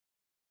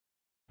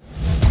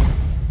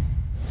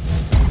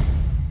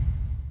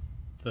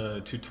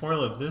The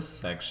tutorial of this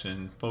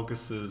section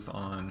focuses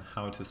on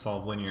how to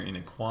solve linear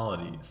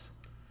inequalities.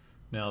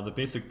 Now, the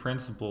basic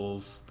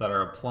principles that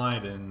are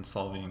applied in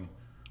solving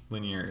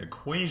linear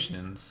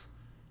equations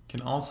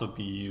can also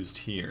be used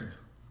here.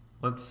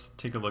 Let's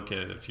take a look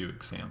at a few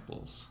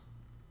examples.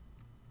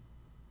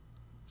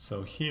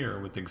 So here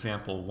with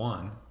example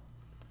 1,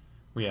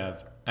 we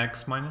have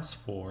x minus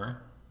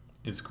 4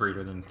 is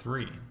greater than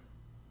 3.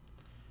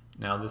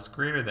 Now this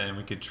greater than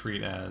we could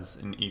treat as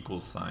an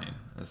equal sign,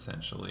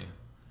 essentially.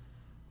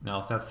 Now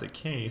if that's the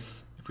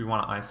case, if we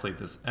want to isolate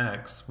this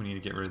x, we need to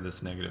get rid of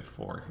this negative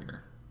 4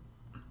 here.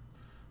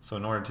 So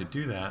in order to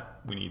do that,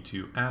 we need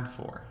to add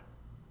 4.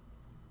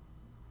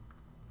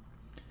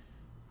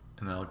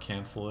 And that'll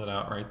cancel it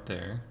out right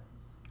there.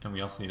 And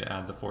we also need to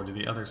add the 4 to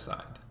the other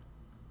side.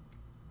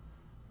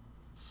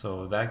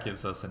 So that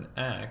gives us an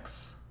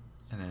x,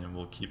 and then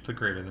we'll keep the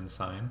greater than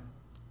sign,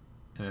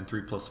 and then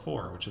 3 plus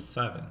 4, which is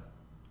 7.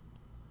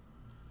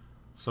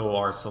 So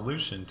our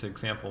solution to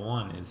example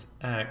 1 is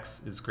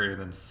x is greater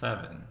than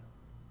 7.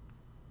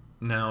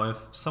 Now if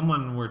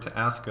someone were to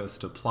ask us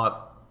to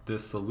plot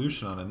this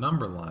solution on a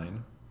number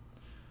line,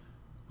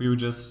 we would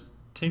just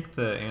take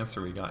the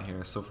answer we got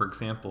here. So for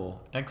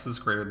example, x is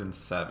greater than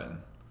 7.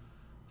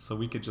 So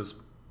we could just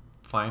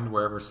find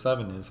wherever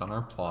 7 is on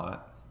our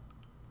plot.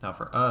 Now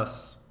for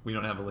us, we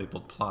don't have a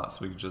labeled plot,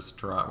 so we could just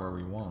draw it where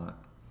we want.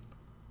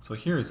 So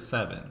here is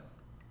 7.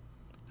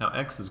 Now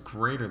x is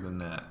greater than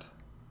that,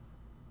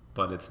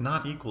 but it's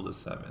not equal to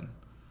 7.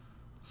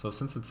 So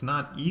since it's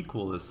not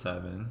equal to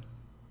 7,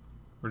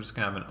 we're just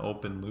going to have an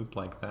open loop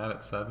like that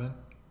at 7.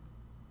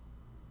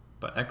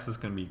 But x is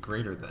going to be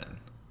greater than.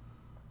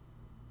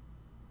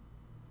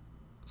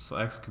 So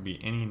x could be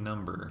any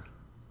number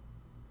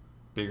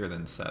bigger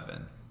than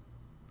 7,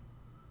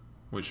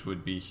 which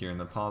would be here in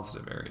the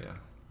positive area,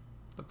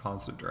 the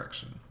positive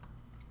direction.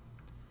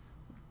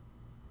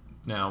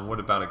 Now what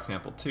about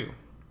example 2?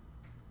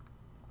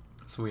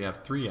 So we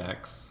have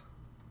 3x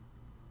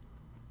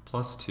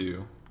plus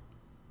 2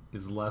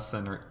 is less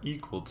than or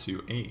equal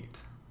to 8.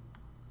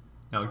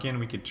 Now again,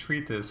 we could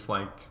treat this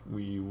like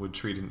we would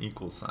treat an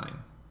equal sign.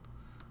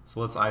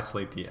 So let's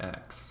isolate the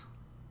x.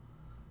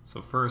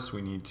 So first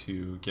we need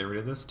to get rid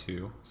of this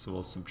 2, so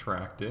we'll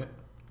subtract it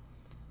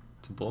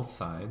to both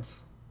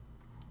sides.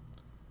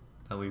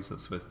 That leaves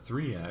us with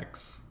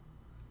 3x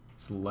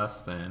is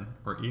less than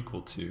or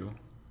equal to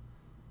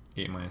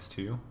 8 minus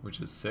 2,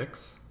 which is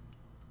 6.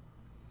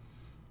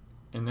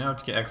 And now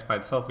to get x by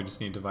itself, we just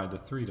need to divide the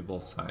 3 to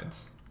both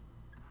sides.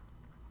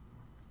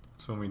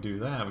 So when we do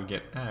that, we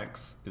get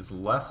x is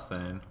less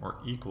than or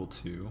equal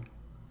to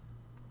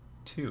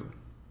 2.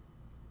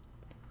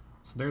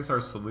 So there's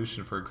our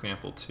solution for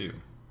example 2.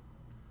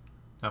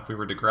 Now if we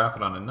were to graph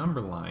it on a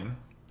number line,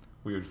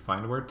 we would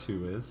find where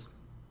 2 is.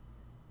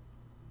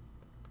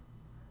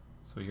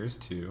 So here's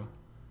 2.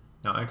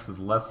 Now x is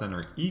less than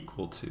or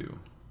equal to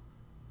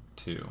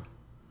 2.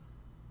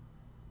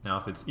 Now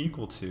if it's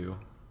equal to,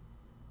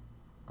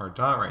 our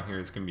dot right here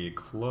is going to be a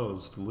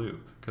closed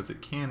loop because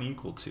it can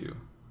equal 2,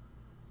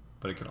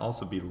 but it can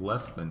also be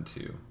less than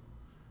 2.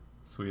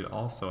 So we'd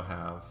also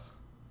have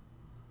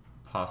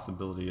a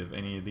possibility of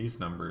any of these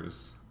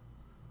numbers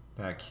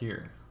back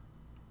here,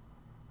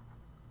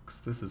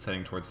 because this is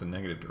heading towards the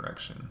negative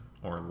direction,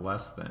 or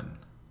less than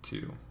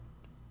 2.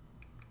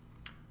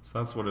 So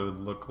that's what it would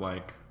look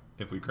like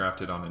if we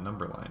graphed it on a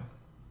number line.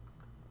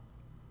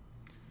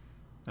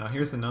 Now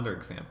here's another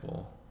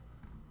example.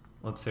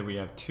 Let's say we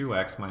have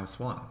 2x minus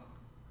 1.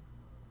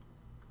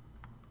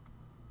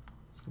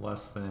 It's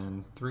less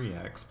than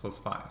 3x plus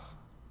 5.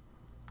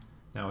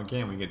 Now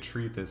again, we could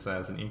treat this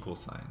as an equal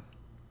sign.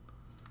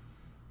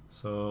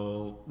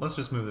 So let's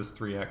just move this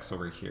 3x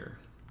over here.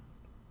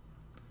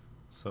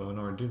 So in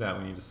order to do that,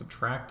 we need to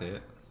subtract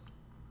it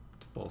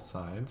to both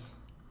sides.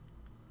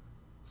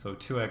 So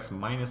 2x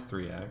minus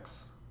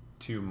 3x,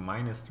 2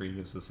 minus 3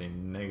 gives us a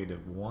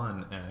negative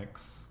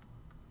 1x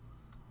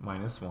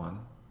minus 1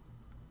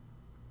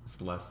 is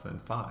less than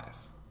 5.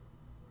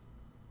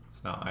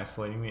 So now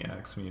isolating the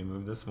x, we need to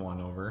move this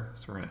 1 over,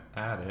 so we're going to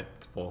add it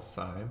to both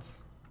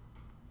sides.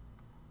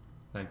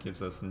 That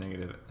gives us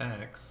negative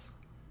x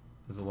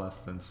is less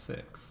than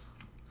 6.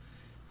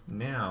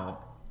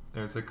 Now,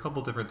 there's a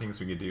couple different things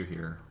we could do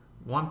here.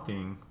 One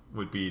thing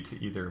would be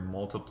to either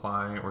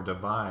multiply or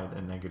divide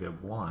a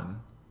negative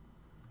 1,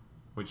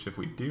 which if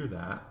we do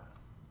that,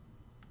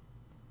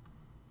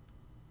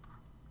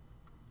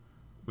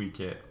 we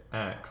get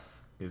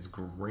x is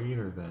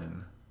greater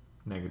than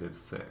negative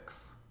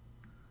 6.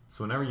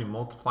 So whenever you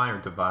multiply or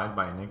divide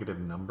by a negative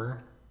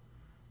number,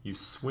 you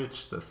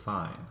switch the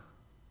sign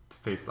to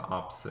face the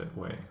opposite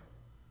way,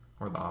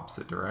 or the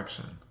opposite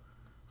direction.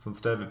 So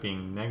instead of it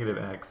being negative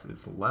x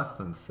is less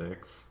than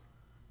 6,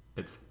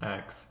 it's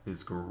x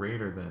is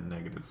greater than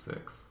negative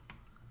 6.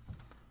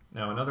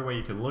 Now another way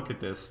you could look at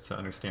this to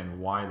understand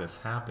why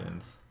this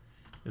happens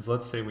is,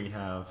 let's say we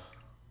have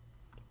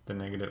the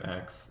negative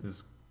x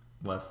is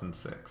less than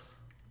 6.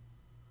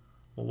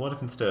 Well, what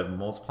if instead of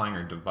multiplying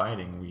or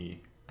dividing,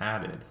 we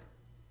added?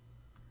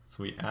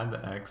 So we add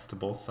the x to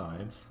both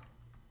sides.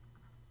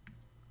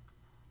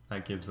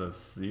 that gives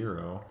us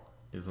 0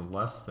 is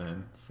less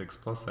than 6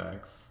 plus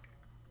x.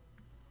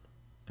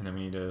 And then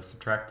we need to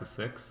subtract the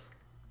 6.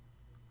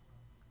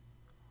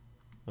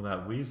 Well,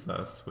 that leaves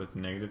us with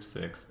negative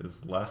 6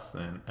 is less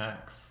than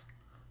x.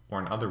 Or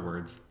in other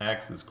words,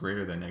 x is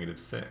greater than negative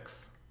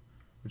 6,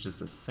 which is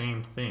the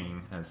same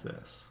thing as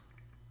this.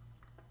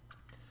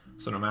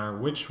 So no matter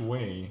which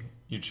way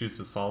you choose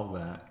to solve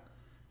that,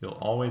 you'll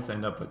always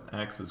end up with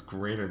x is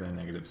greater than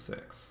negative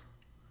 6.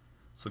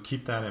 So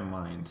keep that in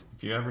mind.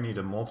 If you ever need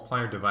to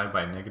multiply or divide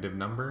by a negative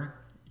number,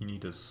 you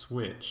need to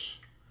switch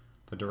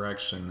the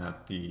direction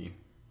that the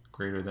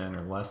greater than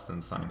or less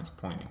than sign is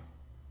pointing.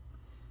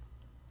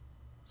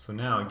 So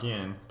now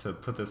again, to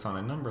put this on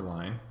a number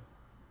line,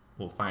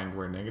 we'll find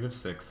where negative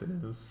 6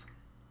 is.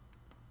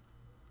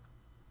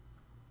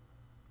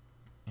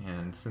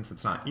 And since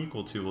it's not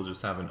equal to, we'll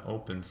just have an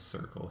open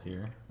circle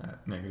here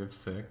at negative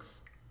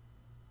 6.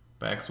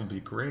 But x will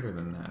be greater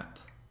than that.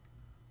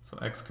 So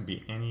x could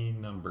be any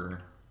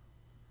number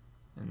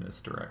in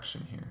this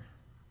direction here.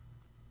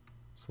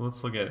 So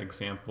let's look at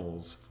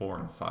examples 4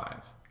 and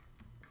 5.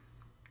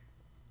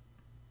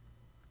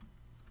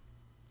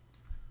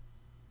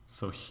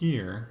 So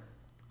here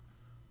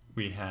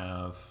we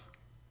have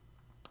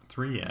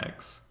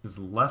 3x is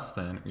less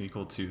than or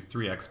equal to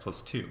 3x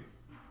plus 2.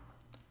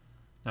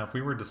 Now if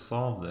we were to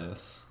solve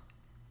this,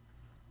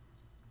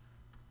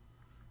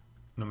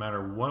 no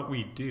matter what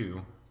we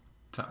do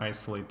to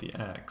isolate the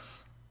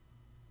x,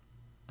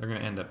 they're going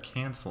to end up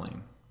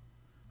canceling.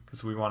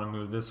 Because we want to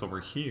move this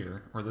over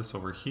here, or this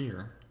over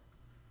here,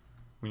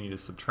 we need to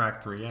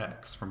subtract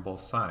 3x from both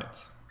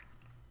sides.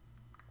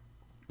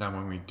 Now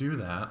when we do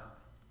that,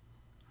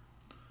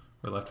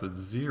 we're left with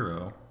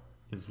 0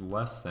 is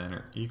less than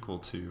or equal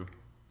to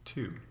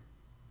 2.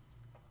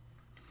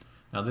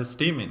 Now this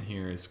statement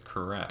here is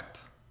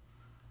correct.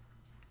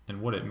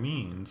 And what it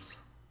means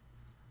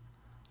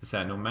is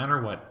that no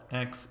matter what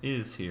x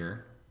is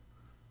here,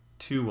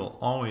 2 will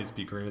always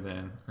be greater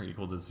than or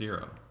equal to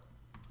 0.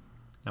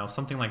 Now if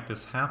something like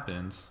this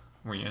happens,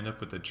 where you end up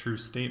with a true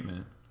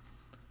statement,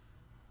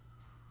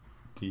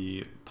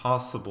 the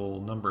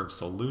possible number of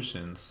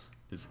solutions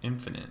is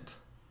infinite.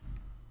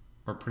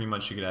 Or pretty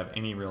much you could have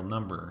any real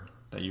number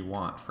that you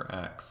want for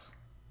x.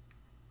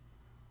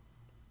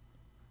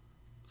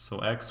 So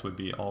x would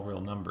be all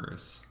real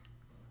numbers,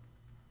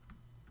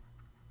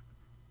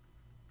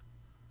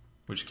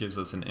 which gives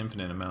us an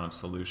infinite amount of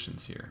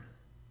solutions here.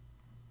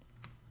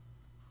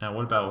 Now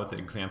what about with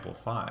example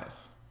 5?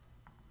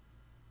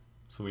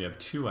 So we have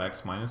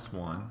 2x minus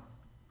 1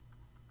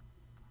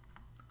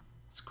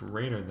 is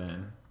greater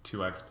than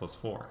 2x plus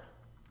 4.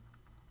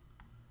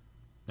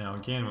 Now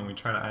again, when we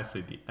try to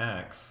isolate the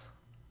x,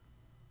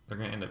 they're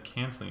going to end up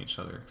canceling each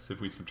other. So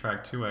if we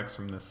subtract 2x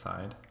from this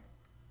side,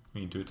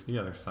 we do it to the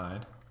other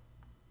side.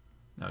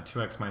 Now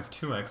 2x minus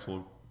 2x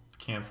will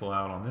cancel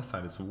out on this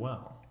side as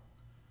well.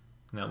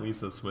 And that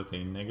leaves us with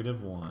a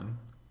negative 1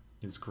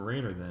 is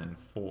greater than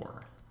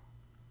 4.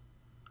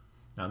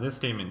 Now this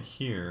statement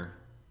here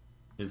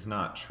is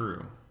not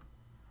true.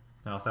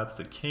 Now if that's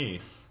the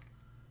case,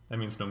 that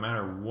means no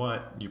matter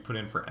what you put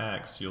in for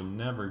x, you'll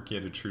never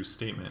get a true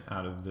statement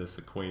out of this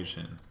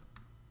equation.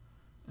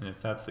 And if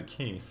that's the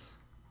case,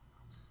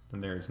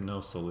 then there is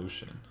no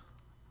solution.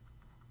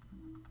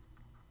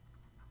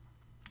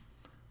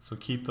 So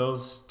keep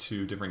those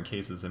two different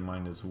cases in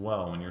mind as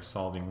well when you're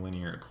solving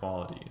linear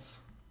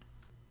inequalities.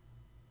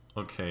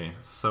 Okay,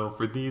 so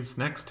for these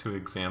next two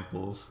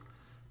examples,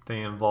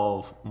 they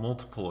involve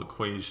multiple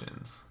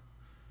equations.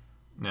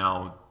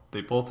 Now,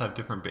 they both have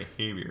different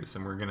behaviors,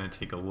 and we're going to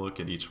take a look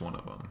at each one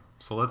of them.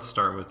 So let's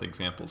start with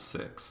example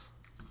 6.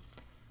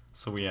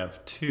 So we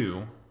have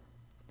 2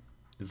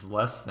 is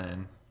less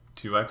than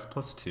 2x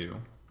plus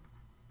 2.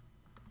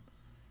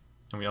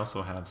 And we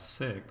also have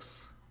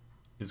 6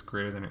 is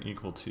greater than or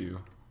equal to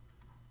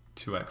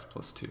 2x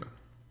plus 2.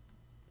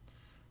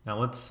 Now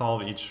let's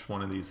solve each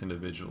one of these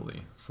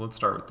individually. So let's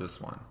start with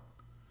this one.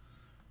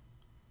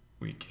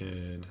 We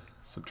could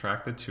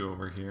subtract the 2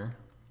 over here,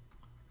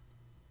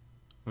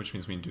 which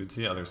means we can do it to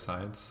the other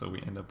side, so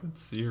we end up with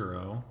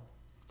 0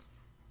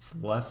 is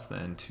less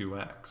than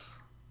 2x.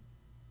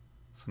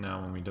 So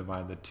now when we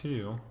divide the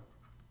 2,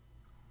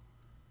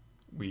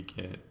 we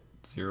get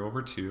 0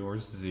 over 2, or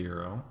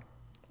 0,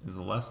 is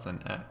less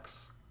than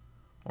x.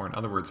 Or in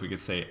other words, we could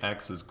say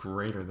x is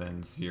greater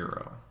than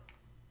 0.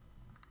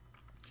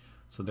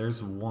 So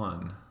there's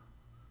one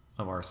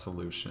of our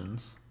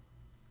solutions.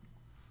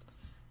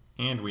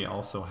 And we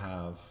also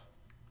have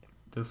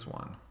this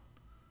one.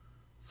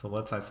 So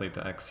let's isolate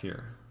the x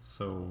here.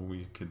 So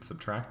we could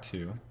subtract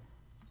 2,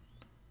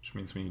 which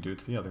means we need to do it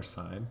to the other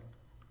side.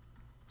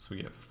 So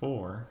we get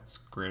 4 is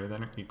greater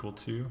than or equal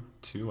to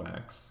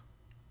 2x.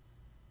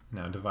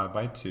 Now divide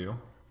by 2.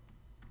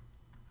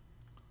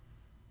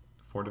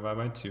 4 divided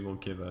by 2 will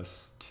give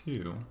us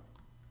 2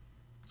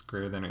 is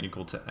greater than or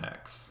equal to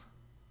x.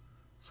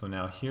 So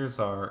now here's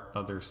our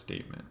other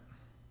statement,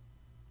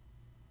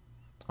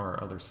 or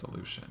our other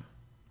solution.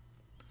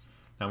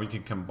 Now we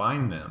can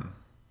combine them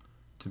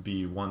to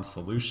be one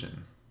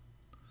solution.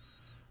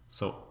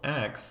 So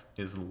x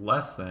is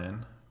less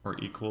than or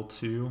equal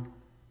to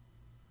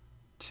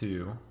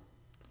 2,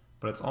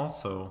 but it's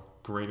also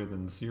greater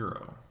than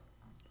 0.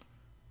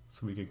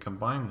 So we could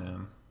combine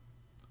them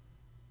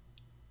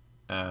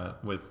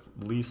with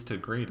least to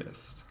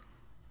greatest.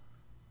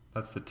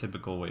 That's the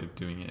typical way of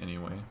doing it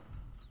anyway.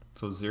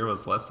 So 0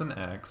 is less than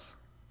x,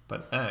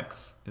 but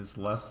x is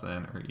less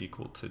than or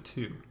equal to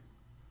 2.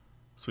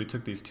 So we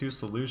took these two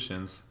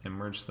solutions and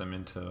merged them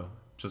into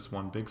just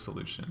one big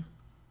solution.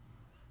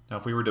 Now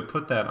if we were to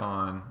put that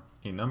on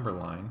a number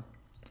line,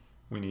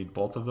 we need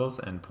both of those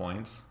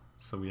endpoints.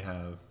 So we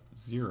have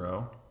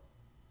 0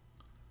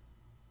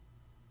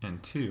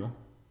 and 2.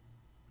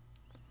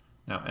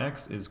 Now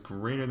x is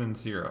greater than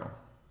 0,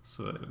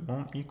 so it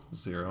won't equal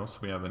 0, so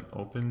we have an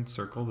open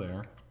circle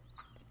there.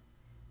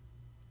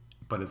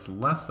 But it's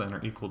less than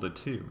or equal to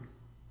 2.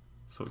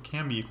 So it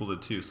can be equal to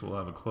 2, so we'll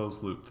have a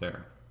closed loop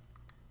there.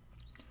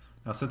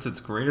 Now since it's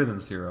greater than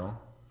 0,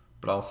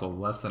 but also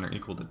less than or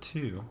equal to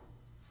 2,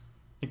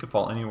 it could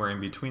fall anywhere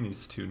in between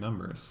these two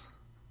numbers.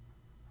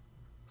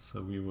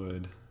 So we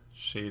would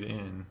shade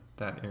in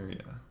that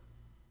area.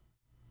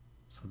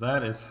 So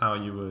that is how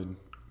you would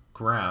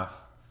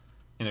graph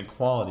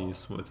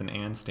inequalities with an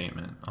AND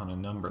statement on a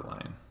number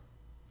line.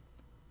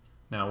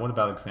 Now what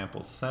about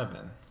example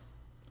 7?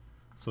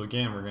 So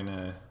again, we're going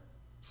to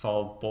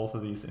solve both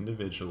of these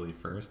individually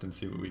first and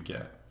see what we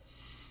get.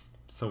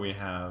 So we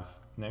have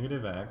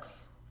negative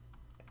x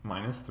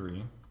minus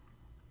 3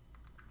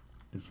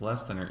 is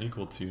less than or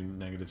equal to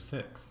negative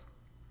 6.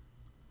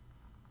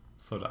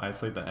 So to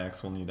isolate the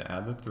x, we'll need to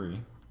add the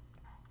 3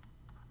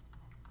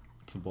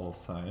 to both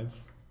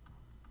sides.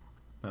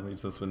 That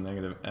leaves us with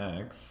negative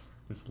x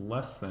is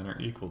less than or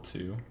equal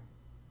to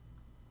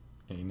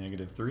a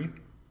negative 3.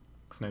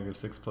 Because negative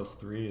 6 plus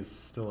 3 is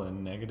still a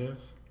negative.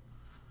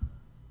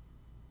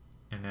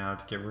 And now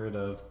to get rid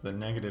of the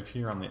negative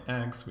here on the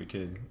x, we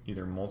could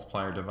either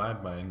multiply or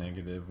divide by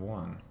negative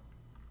 1.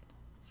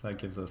 So that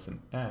gives us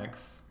an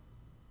x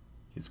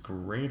is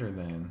greater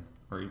than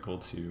or equal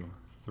to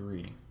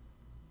 3.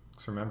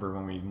 So remember,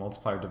 when we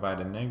multiply or divide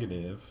a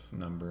negative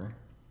number,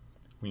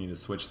 we need to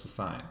switch the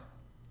sign.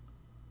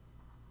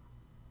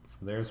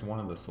 So there's one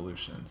of the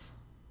solutions.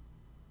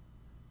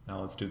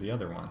 Now let's do the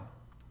other one.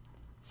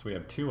 So we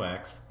have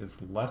 2x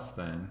is less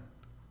than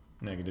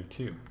negative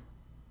 2.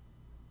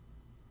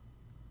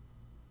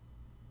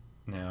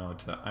 Now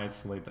to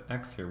isolate the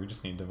x here, we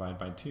just need to divide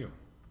by 2.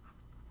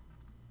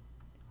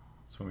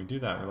 So when we do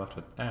that, we're left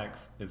with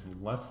x is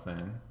less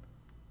than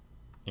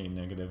a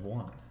negative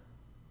 1.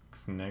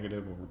 Because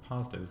negative over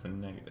positive is a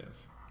negative.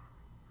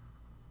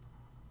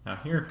 Now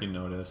here, if you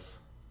notice,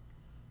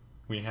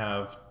 we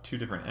have two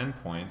different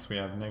endpoints. We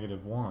have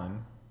negative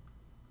 1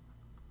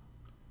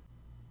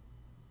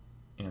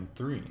 and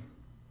 3.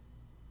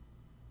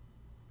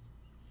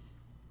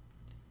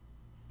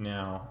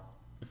 Now,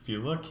 if you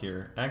look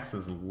here, x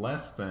is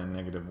less than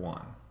negative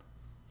 1.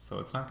 So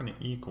it's not going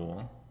to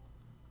equal,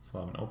 so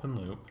we'll have an open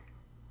loop,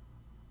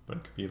 but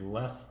it could be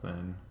less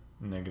than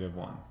negative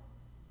 1.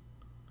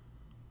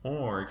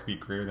 Or it could be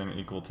greater than or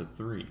equal to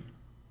 3.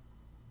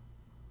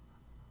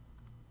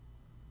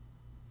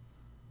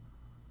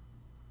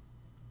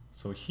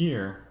 So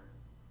here,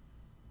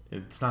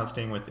 it's not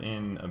staying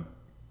within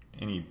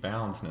any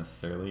bounds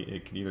necessarily.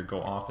 It could either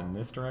go off in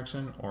this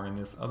direction or in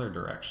this other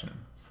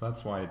direction. So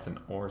that's why it's an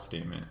OR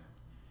statement.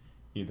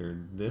 Either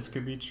this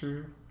could be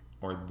true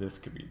or this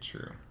could be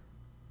true.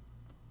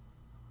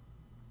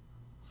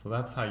 So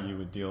that's how you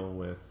would deal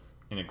with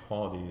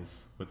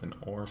inequalities with an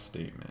OR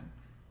statement.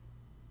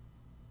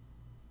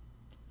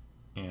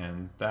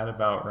 And that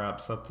about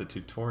wraps up the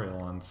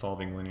tutorial on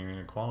solving linear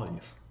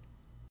inequalities.